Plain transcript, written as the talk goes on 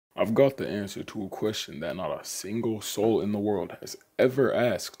I've got the answer to a question that not a single soul in the world has ever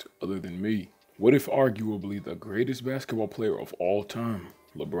asked other than me. What if arguably the greatest basketball player of all time,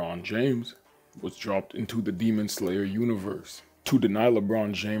 LeBron James, was dropped into the Demon Slayer universe? To deny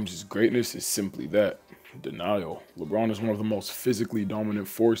LeBron James' greatness is simply that, denial. LeBron is one of the most physically dominant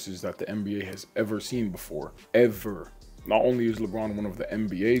forces that the NBA has ever seen before. Ever. Not only is LeBron one of the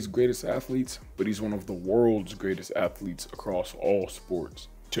NBA's greatest athletes, but he's one of the world's greatest athletes across all sports.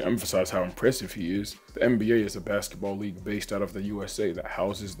 To emphasize how impressive he is, the NBA is a basketball league based out of the USA that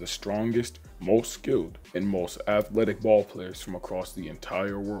houses the strongest, most skilled, and most athletic ball players from across the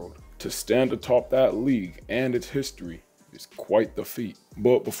entire world. To stand atop that league and its history is quite the feat.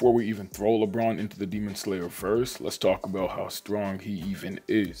 But before we even throw LeBron into the Demon Slayer verse, let's talk about how strong he even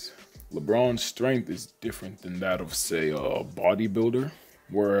is. LeBron's strength is different than that of, say, a bodybuilder.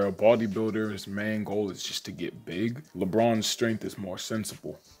 Where a bodybuilder's main goal is just to get big, LeBron's strength is more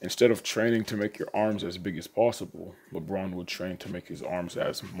sensible. Instead of training to make your arms as big as possible, LeBron would train to make his arms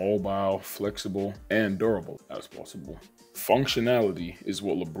as mobile, flexible, and durable as possible. Functionality is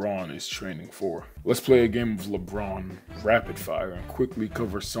what LeBron is training for. Let's play a game of LeBron rapid fire and quickly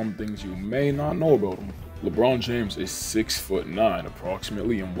cover some things you may not know about him. LeBron James is 6'9"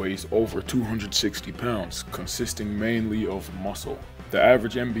 approximately and weighs over 260 pounds, consisting mainly of muscle. The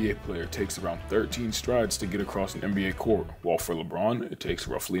average NBA player takes around 13 strides to get across an NBA court, while for LeBron, it takes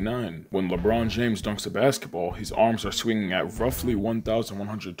roughly 9. When LeBron James dunks a basketball, his arms are swinging at roughly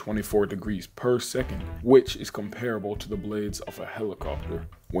 1,124 degrees per second, which is comparable to the blades of a helicopter.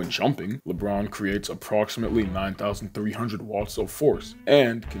 When jumping, LeBron creates approximately 9,300 watts of force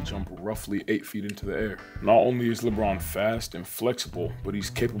and can jump roughly 8 feet into the air. Not only is LeBron fast and flexible, but he's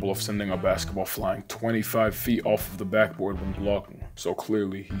capable of sending a basketball flying 25 feet off of the backboard when blocking, so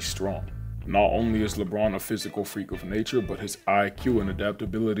clearly he's strong. Not only is LeBron a physical freak of nature, but his IQ and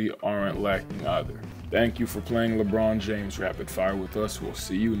adaptability aren't lacking either. Thank you for playing LeBron James Rapid Fire with us. We'll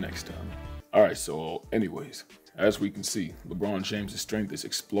see you next time. Alright, so anyways, as we can see, LeBron James' strength is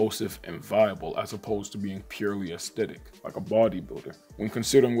explosive and viable as opposed to being purely aesthetic, like a bodybuilder. When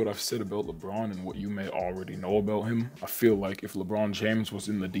considering what I've said about LeBron and what you may already know about him, I feel like if LeBron James was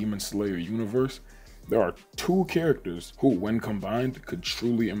in the Demon Slayer universe, there are two characters who, when combined, could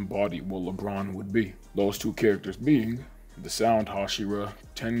truly embody what LeBron would be. Those two characters being the sound hashira,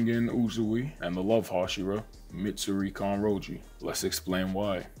 Tengen Uzui, and the love hashira, Mitsuri Kanroji. Let's explain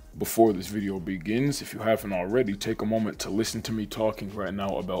why. Before this video begins, if you haven't already, take a moment to listen to me talking right now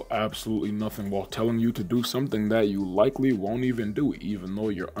about absolutely nothing while telling you to do something that you likely won't even do, even though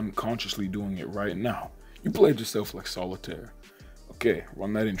you're unconsciously doing it right now. You played yourself like solitaire. Okay,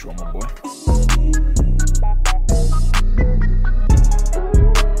 run that intro, my boy.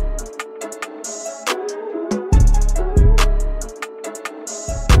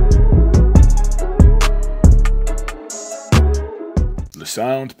 The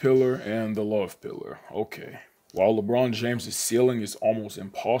sound pillar and the love pillar. Okay. While LeBron James' ceiling is almost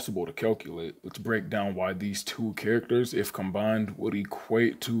impossible to calculate, let's break down why these two characters, if combined, would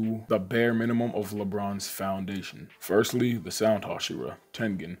equate to the bare minimum of LeBron's foundation. Firstly, the sound hashira,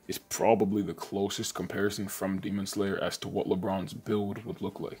 Tengen, is probably the closest comparison from Demon Slayer as to what LeBron's build would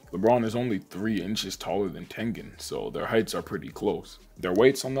look like. LeBron is only 3 inches taller than Tengen, so their heights are pretty close. Their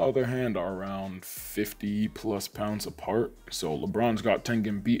weights, on the other hand, are around 50 plus pounds apart, so LeBron's got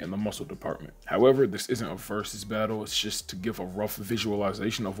Tengen beat in the muscle department. However, this isn't a versus battle, it's just to give a rough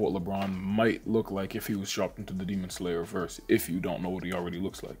visualization of what LeBron might look like if he was dropped into the Demon Slayer verse, if you don't know what he already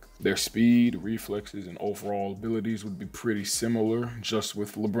looks like. Their speed, reflexes, and overall abilities would be pretty similar, just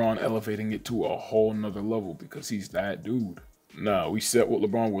with LeBron elevating it to a whole nother level because he's that dude. Now, we set what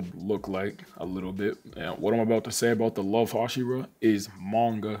LeBron would look like a little bit, and what I'm about to say about the love hashira is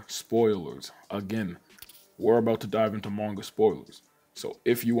manga spoilers. Again, we're about to dive into manga spoilers. So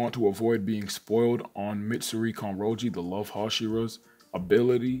if you want to avoid being spoiled on Mitsuri Kanroji, the love hashira's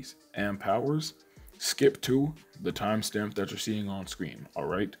abilities and powers, skip to the timestamp that you're seeing on screen,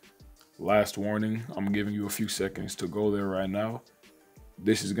 alright? Last warning, I'm giving you a few seconds to go there right now.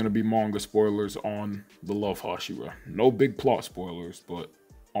 This is going to be manga spoilers on the love hashira. No big plot spoilers, but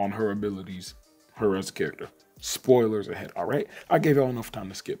on her abilities, her as a character. Spoilers ahead, alright? I gave y'all enough time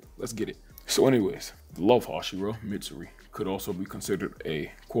to skip. Let's get it. So anyways, the love hashira, Mitsuri, could also be considered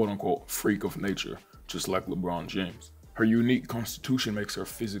a quote-unquote freak of nature, just like LeBron James. Her unique constitution makes her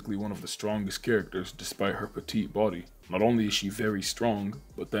physically one of the strongest characters despite her petite body. Not only is she very strong,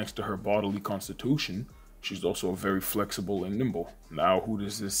 but thanks to her bodily constitution, she's also very flexible and nimble. Now, who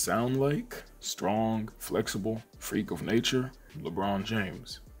does this sound like? Strong, flexible, freak of nature? LeBron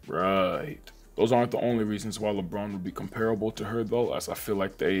James. Right. Those aren't the only reasons why LeBron would be comparable to her though, as I feel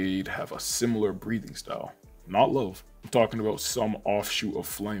like they'd have a similar breathing style. Not love, I'm talking about some offshoot of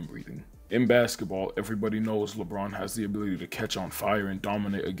flame breathing. In basketball, everybody knows LeBron has the ability to catch on fire and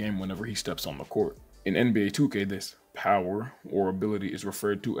dominate a game whenever he steps on the court. In NBA 2K, this power or ability is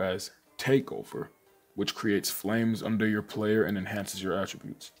referred to as takeover, which creates flames under your player and enhances your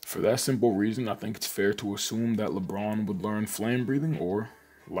attributes. For that simple reason, I think it's fair to assume that LeBron would learn flame breathing or,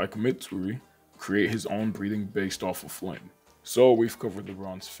 like Mitsuri, create his own breathing based off of flame. So we've covered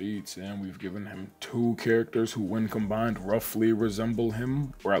LeBron's feats and we've given him 2 characters who when combined roughly resemble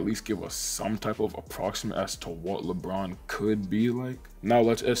him, or at least give us some type of approximate as to what LeBron could be like. Now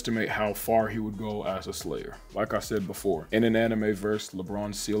let's estimate how far he would go as a Slayer. Like I said before, in an anime verse,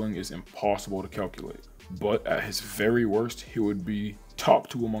 LeBron's ceiling is impossible to calculate. But at his very worst, he would be top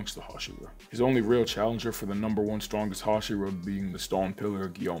 2 amongst the hashira. His only real challenger for the #1 strongest hashira being the stone pillar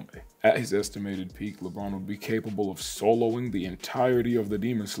Gyombe. At his estimated peak, LeBron would be capable of soloing the entirety of the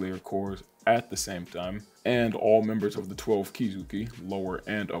Demon Slayer cores at the same time, and all members of the 12 Kizuki, lower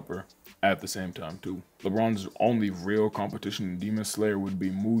and upper, at the same time too. LeBron's only real competition in Demon Slayer would be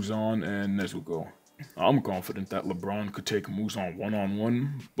Muzan and Nezuko. I'm confident that LeBron could take Muzan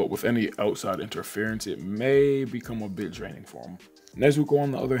one-on-one, but with any outside interference, it may become a bit draining for him. Nezuko,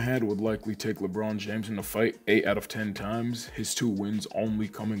 on the other hand, would likely take LeBron James in a fight 8 out of 10 times, his 2 wins only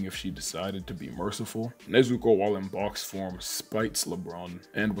coming if she decided to be merciful. Nezuko, while in box form, spites LeBron,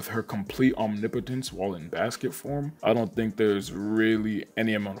 and with her complete omnipotence while in basket form, I don't think there's really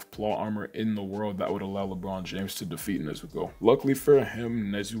any amount of plot armor in the world that would allow LeBron James to defeat Nezuko. Luckily for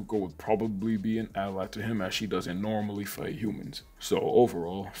him, Nezuko would probably be an ally to him as she doesn't normally fight humans. So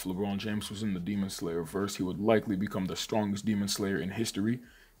overall, if LeBron James was in the Demon Slayer verse, he would likely become the strongest Demon Slayer in history,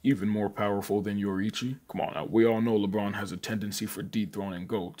 even more powerful than Yoriichi. Come on now, we all know LeBron has a tendency for dethroning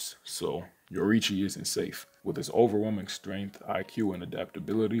GOATs, so Yoriichi isn't safe. With his overwhelming strength, IQ, and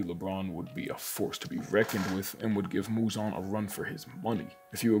adaptability, LeBron would be a force to be reckoned with and would give Muzan a run for his money.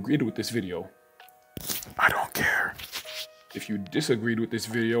 If you agreed with this video, I don't care. If you disagreed with this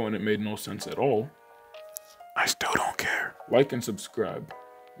video and it made no sense at all, I still don't care. Like and subscribe,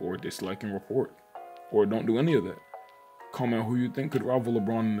 or dislike and report, or don't do any of that. Comment who you think could rival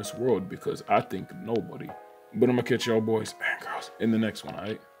LeBron in this world, because I think nobody. But I'm gonna catch y'all boys and girls in the next one,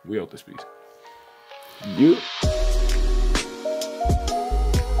 alright? We out this piece. Yeah.